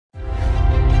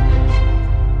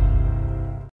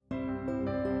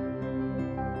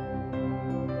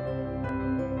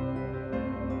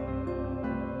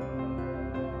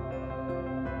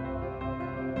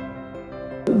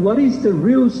What is the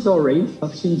real story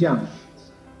of Xinjiang?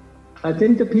 I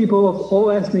think the people of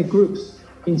all ethnic groups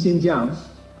in Xinjiang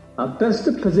are best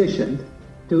positioned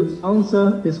to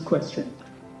answer this question.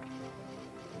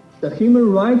 The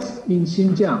human rights in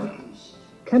Xinjiang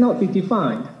cannot be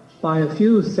defined by a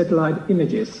few satellite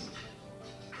images,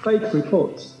 fake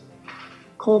reports,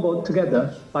 cobbled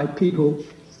together by people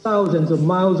thousands of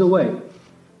miles away,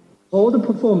 or the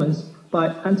performance by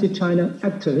anti-China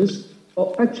actors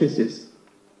or actresses.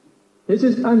 This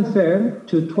is unfair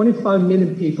to 25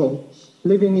 million people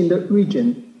living in the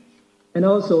region, and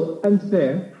also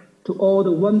unfair to all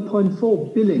the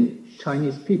 1.4 billion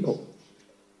Chinese people.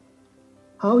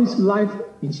 How is life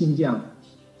in Xinjiang?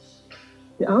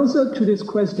 The answer to this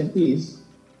question is,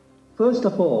 first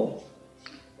of all,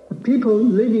 the people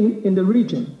living in the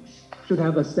region should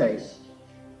have a say.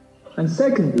 And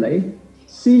secondly,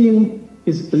 seeing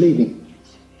is believing.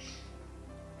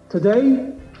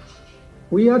 Today,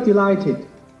 we are delighted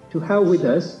to have with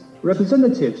us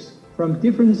representatives from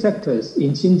different sectors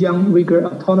in Xinjiang Uyghur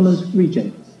Autonomous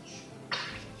Region.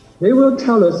 They will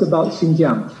tell us about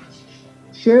Xinjiang,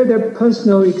 share their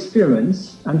personal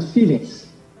experience and feelings,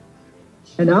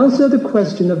 and answer the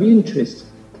question of interest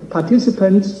to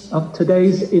participants of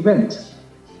today's event.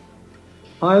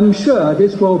 I am sure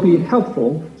this will be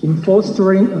helpful in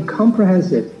fostering a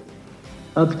comprehensive,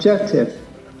 objective,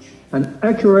 and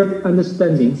accurate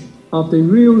understanding of the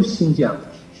real Xinjiang.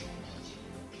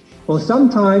 For some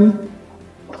time,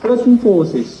 certain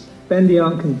forces bending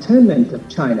on containment of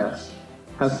China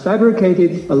have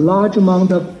fabricated a large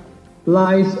amount of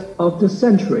lies of the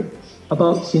century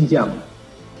about Xinjiang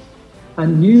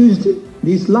and used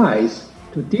these lies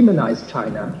to demonize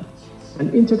China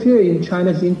and interfere in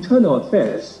China's internal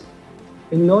affairs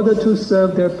in order to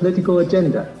serve their political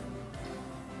agenda.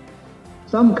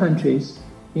 Some countries,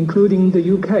 including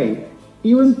the UK,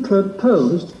 even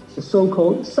proposed the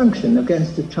so-called sanction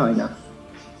against China.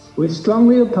 We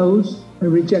strongly oppose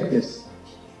and reject this.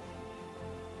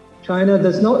 China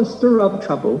does not stir up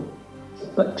trouble,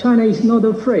 but China is not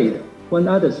afraid when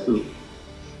others do.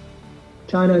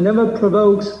 China never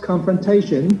provokes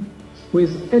confrontation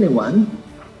with anyone,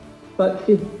 but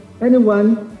if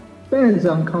anyone bans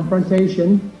on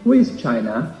confrontation with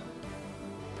China,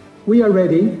 we are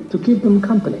ready to keep them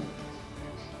company.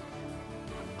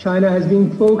 China has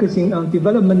been focusing on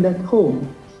development at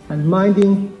home and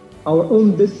minding our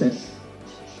own business.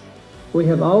 We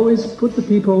have always put the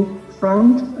people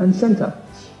front and center,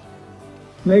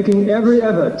 making every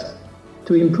effort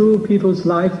to improve people's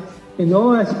life in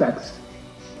all aspects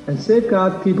and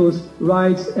safeguard people's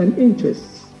rights and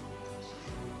interests.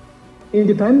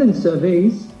 Independent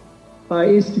surveys by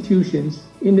institutions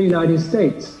in the United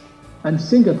States and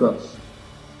Singapore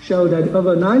show that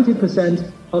over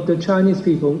 90% of the Chinese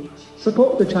people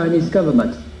support the Chinese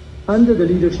government under the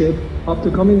leadership of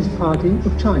the Communist Party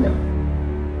of China.